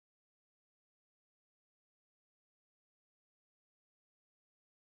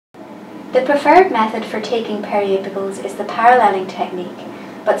The preferred method for taking periapicals is the paralleling technique,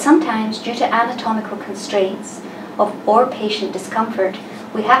 but sometimes due to anatomical constraints or patient discomfort,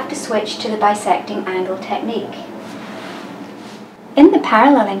 we have to switch to the bisecting angle technique. In the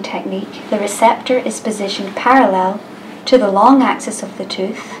paralleling technique, the receptor is positioned parallel to the long axis of the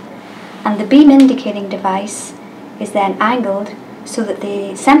tooth, and the beam indicating device is then angled so that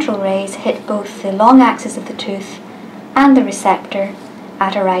the central rays hit both the long axis of the tooth and the receptor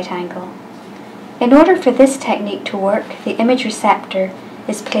at a right angle. In order for this technique to work, the image receptor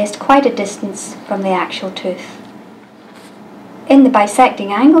is placed quite a distance from the actual tooth. In the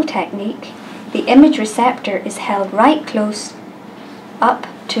bisecting angle technique, the image receptor is held right close up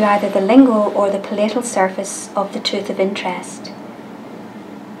to either the lingual or the palatal surface of the tooth of interest.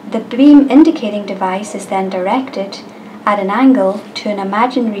 The beam indicating device is then directed at an angle to an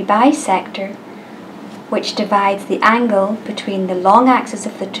imaginary bisector which divides the angle between the long axis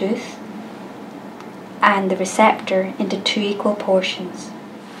of the tooth and the receptor into two equal portions.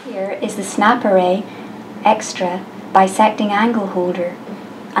 Here is the snap array extra bisecting angle holder,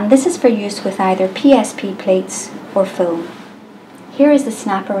 and this is for use with either PSP plates or film. Here is the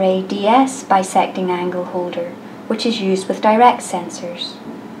snap array DS bisecting angle holder, which is used with direct sensors.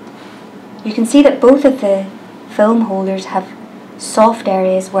 You can see that both of the film holders have soft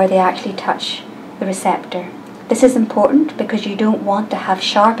areas where they actually touch the receptor. This is important because you don't want to have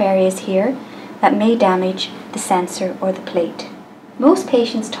sharp areas here that may damage the sensor or the plate. Most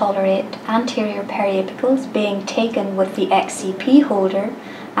patients tolerate anterior periapicals being taken with the XCP holder,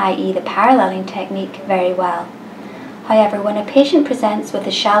 i.e. the paralleling technique, very well. However, when a patient presents with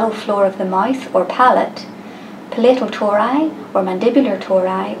a shallow floor of the mouth or palate, palatal tori or mandibular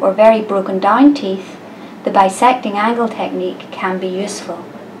tori, or very broken down teeth, the bisecting angle technique can be useful.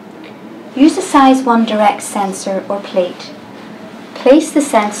 Use a size 1 direct sensor or plate. Place the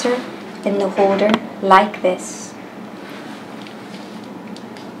sensor in the holder like this.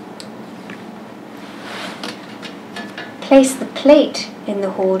 Place the plate in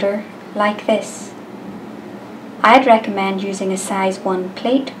the holder like this. I'd recommend using a size 1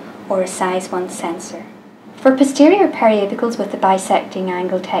 plate or a size 1 sensor. For posterior periapicals with the bisecting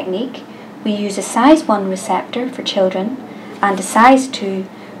angle technique, we use a size 1 receptor for children and a size 2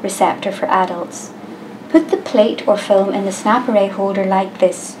 receptor for adults. Put the plate or film in the snap array holder like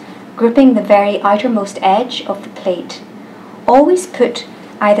this, gripping the very outermost edge of the plate. Always put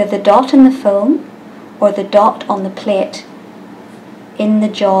either the dot in the film or the dot on the plate in the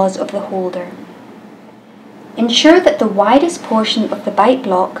jaws of the holder. Ensure that the widest portion of the bite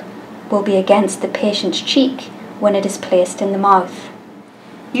block will be against the patient's cheek when it is placed in the mouth.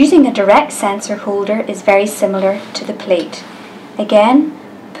 Using a direct sensor holder is very similar to the plate. Again,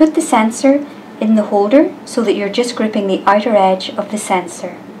 put the sensor in the holder so that you're just gripping the outer edge of the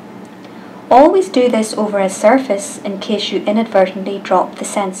sensor. Always do this over a surface in case you inadvertently drop the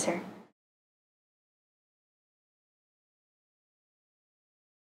sensor.